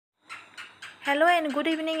Hello and good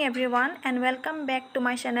evening everyone and welcome back to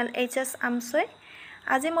my channel H.S Amsoi.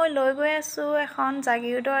 আজি মই লৈ গৈ আছো এখন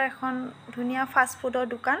জাগিৰোডৰ এখন ধুনিয়া ফাষ্ট ফুডৰ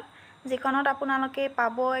দোকান যেখনত আপোনালোকে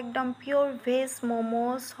পাব একদম পিওৰ ভেজ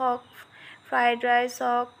মোমোস হক ফ্ৰাইড ৰাইস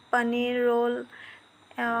হক পনীৰ ৰোল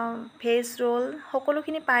ভেজ ৰোল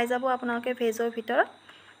সকলোখিনি পাই যাব আপোনালোকে ভেজৰ ভিতৰত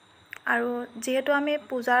আৰু যেহেতু আমি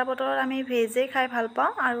পূজাৰ বতৰত আমি ভেজে খাই ভাল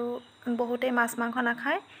পাওঁ আৰু বহুতে মাছ মাংস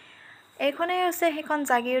নাখায় এইখনে আছে হেখন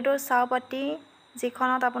জাগিৰোডৰ চাওপাটি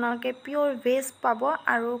যেখনত আপোনালোকে পিওৰ ভেজ পাব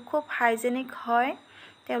আৰু খুব হাইজেনিক হয়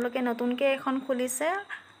তেওঁলোকে নতুনকৈ এখন খুলিছে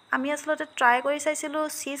আমি আসলতে ট্ৰাই কৰি চাইছিলো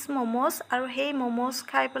চীজ মোমোস আৰু হেই মোমোস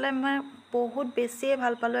খাই পেলাই মই বহুত বেছি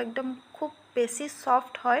ভাল পালো একদম খুব বেছি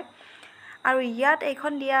সফট হয় আৰু ইয়াত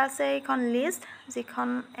এখন দিয়া আছে এখন লিষ্ট যেখন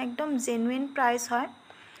একদম জেনুইন প্ৰাইস হয়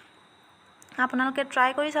আপোনালোকে ট্ৰাই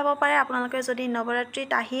কৰি চাব পাৰে আপোনালোকে যদি নৱৰাত্ৰিত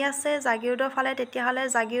আহি আছে জাগিৰোডৰ ফালে তেতিয়া হলে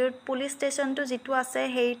জাগিৰোড পুলিশ ষ্টেচনটো যেটো আছে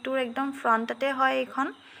হেইটোৰ একদম ফ্ৰন্টতে হয় এখন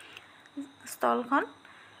ষ্টলখন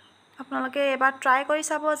আপোনালোকে এবাৰ ট্ৰাই কৰি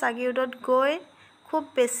চাব জাগিৰোডত গৈ খুব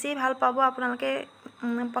বেছি ভাল পাব আপোনালোকে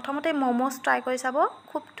প্ৰথমতে মোমোস ট্ৰাই কৰি চাব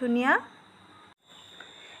খুব ধুনিয়া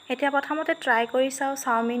এতিয়া প্ৰথমতে ট্ৰাই কৰি চাও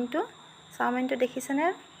চাওমিনটো দেখিছেনে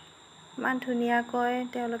মান ধুনিয়া কৈ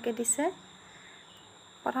তেওঁলোকে দিছে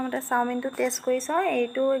প্ৰথমতে চাওমিনটো টেষ্ট কৰি চাও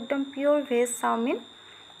এইটো একদম পিওৰ ভেজ চাওমিন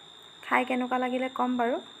খাই কেনেকুৱা লাগিলে কম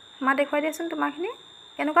বাৰু মা দেখুৱাই দিছোন তোমাকখিনি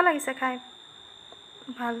কেনেকুৱা লাগিছে খাই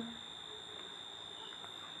ভাল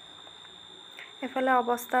এফালে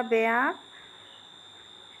অৱস্থা বেয়া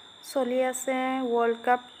চলি আছে ওয়াৰ্ল্ড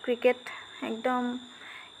কাপ ক্ৰিকেট একদম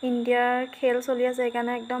ইন্ডিয়াৰ খেল চলি আছে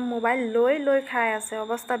এখানে একদম মোবাইল লৈ খাই আছে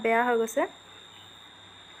অৱস্থা বেয়া হৈ গৈছে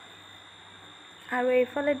আৰু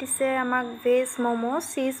এইফালে দিছে আমাক ভেজ মোমোস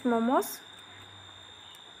চীজ মোমোস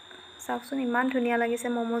চাওকচোন ইমান ধুনিয়া লাগিছে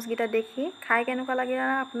মোমোস গিটা দেখি খাই কেনেকুৱা লাগিলা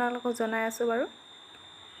আপোনালোকক জনাই আছো বাৰু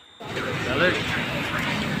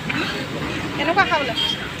কেনেকুৱা খাবলে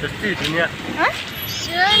টেষ্টি ধুনিয়া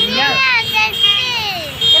ধুনিয়া টেষ্টি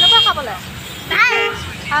কেনেকুৱা খাবলে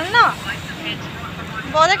ভাল ন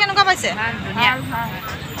বলে কেনেকুৱা পাইছে ধুনিয়া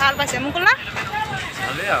ভাল পাইছে মুকুল না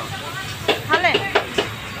ভালে আও ভালে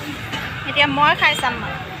এতিয়া মই খাই চাম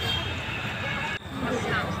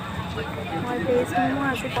মই ভেজ মোমো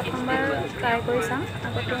আজি প্ৰথমবাৰ ট্ৰাই কৰি চাম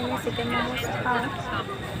আগতে আমি চিকেন মোমোস খাওঁ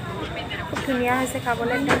খুব ধুনিয়া হৈছে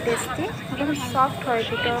খাবলৈ একদম টেষ্টি একদম সফট হয়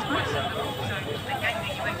ভিতৰখন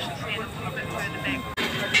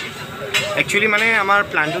Actually, mane amar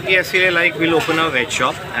plan to ki asile like we'll open a veg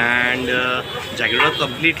shop and Jagiroad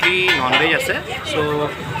completely non-veg ase. So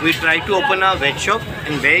we try to open a veg shop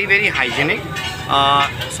and very hygienic.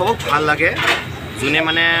 So bhal lage. June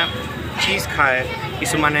mane cheese khai,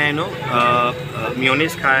 isu mane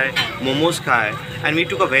mayonnaise khai, momos khai, and we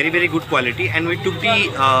took a very good quality. And we took the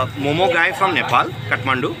momo guy from Nepal,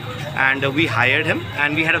 Kathmandu. And we hired him and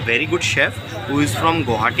we had a very good chef who is from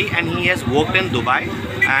Guwahati and he has worked in Dubai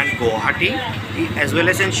and Guwahati as well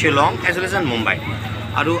as in Shillong as well as in Mumbai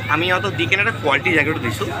aru ami auto dikene eta quality jacket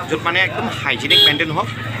disu jot mane ekdom hygienic maintain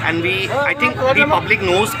hok and I think the public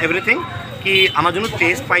knows everything ki amar jono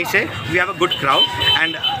taste paise we have a good crowd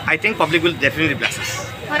and I think public will definitely bless us.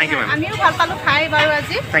 Thank you, ma'am. Amiu bhal palu khai baru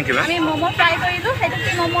aji. Thank you, ma'am. Ami momo try korilu. Hetu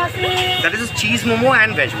ki momo ase? That is a cheese momo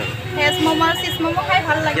and veg momo. Veg momo, cheese momo khai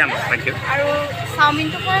bhal lagile. Yeah, ma'am. Thank you. Aru chowmein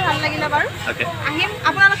তো khai bhal lagile baru. Okay. Ahim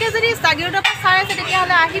আপোনালোকে যদি জাগিৰোডৰ পৰা চাই আছে তেতিয়া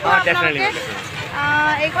হলে আহিব আপোনালোকে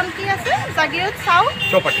এইখন কি আছে Jagiroad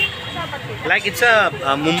Chowpatty. Like it's a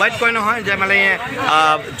Mumbai koi no hoy je mane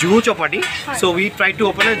Jagiroad Chowpatty. So we try to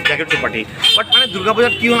open a Jagiroad Chowpatty. But mane Durga Puja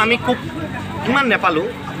ki hol ami khub iman Nepalo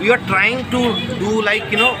we are trying to do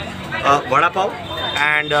like vada pav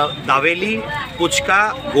and daveli puchka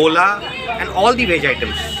gola and all the veg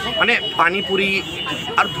items mane pani puri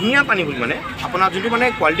ar dhuniya pani puri mane apna jontu mane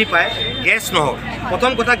quality pae gas no ho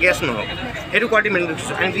prothom kotha gas no ho etu quality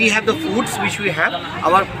maintain and we have the foods which we have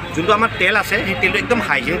our jontu amar tel ase he tel ekdom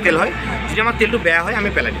hygienic tel hoy jodi amar tel tu beya hoy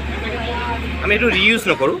ami pelai di ami etu reuse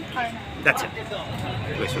no koru that's it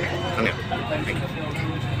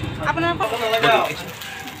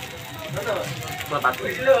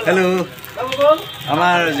Hello.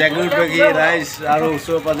 Amar Jagiroad bagi rice aru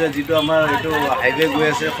usor paje jitu amar etu highway goi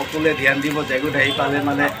ase সকলে ধ্যান দিব Jagiroad ahi pale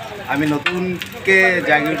mane ami notun ke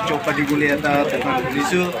Jagiroad Chowpatty boli eta dokan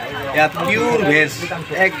kholisu yat pure veg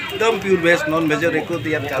ekdom pure veg non veg ekko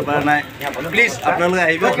yat karbar nai please apnaloke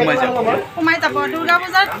ahibo kumai jabo Durga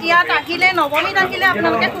Pujat yat ahile nobamit ahile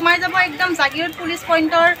apnaloke kumai jabo ekdom Jagiroad police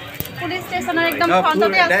pointer police স্টেশনৰ একদম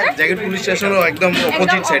ফ্ৰন্টতে আছে Jagiroad police স্টেশনৰ একদম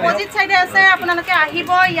opposite সাইডে আছে আপোনালোকে আহিব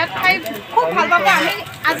ইয়াত খাই খুব ভাল পাব আমি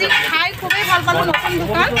আজি খাই খুবেই ভাল পালো নতুন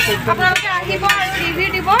দোকান আপোনালোকে আহিব আৰু ৰিভিউ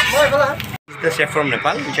দিব the chef from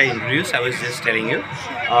Nepal, which I introduced. I was just telling you.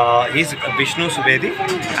 He's Vishnu Subedi,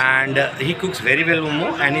 and he cooks very well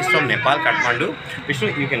momo, and he's from Nepal, Kathmandu. Vishnu,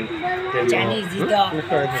 you can tell me. Chinese is the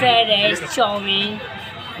fried rice, chow mein,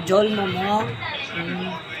 jol momo,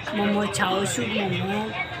 momo chow, soup momo.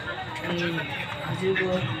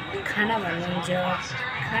 हजुरको खाना भन्नुहुन्छ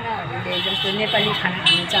खानाहरूले जस्तो नेपाली खाना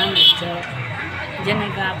खान चाहनुहुन्छ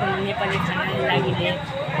जनैका आफ्नो नेपाली खानाको लागि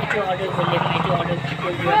यति order गरले म यति अर्डर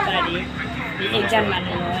गरे एकजना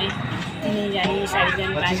मान्नु है 3 जना 4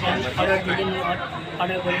 जना 5 जना अर्डर दिले म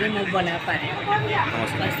अर्डर गरले म बना पाए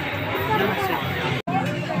नमस्कार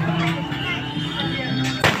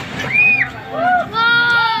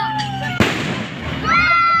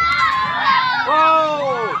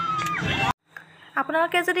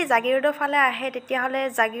আপোনালোকে যদি জাগিৰোডৰ ফালে আহে তেতিয়াহ'লে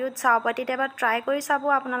জাগিৰোড চাওপাটিত এবাৰ ট্ৰাই কৰি চাব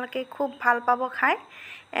আপোনালোকে খুব ভাল পাব খাই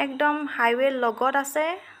একদম হাইৱে লগত আছে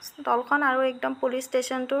তলখন আৰু একদম পুলিচ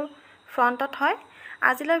ষ্টেচনটোৰ ফ্ৰণ্টত হয়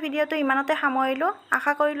আজিলৈ ভিডিঅ'টো ইমানতে সামৰিলোঁ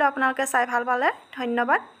আশা কৰিলোঁ আপোনালোকে চাই ভাল পালে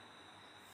ধন্যবাদ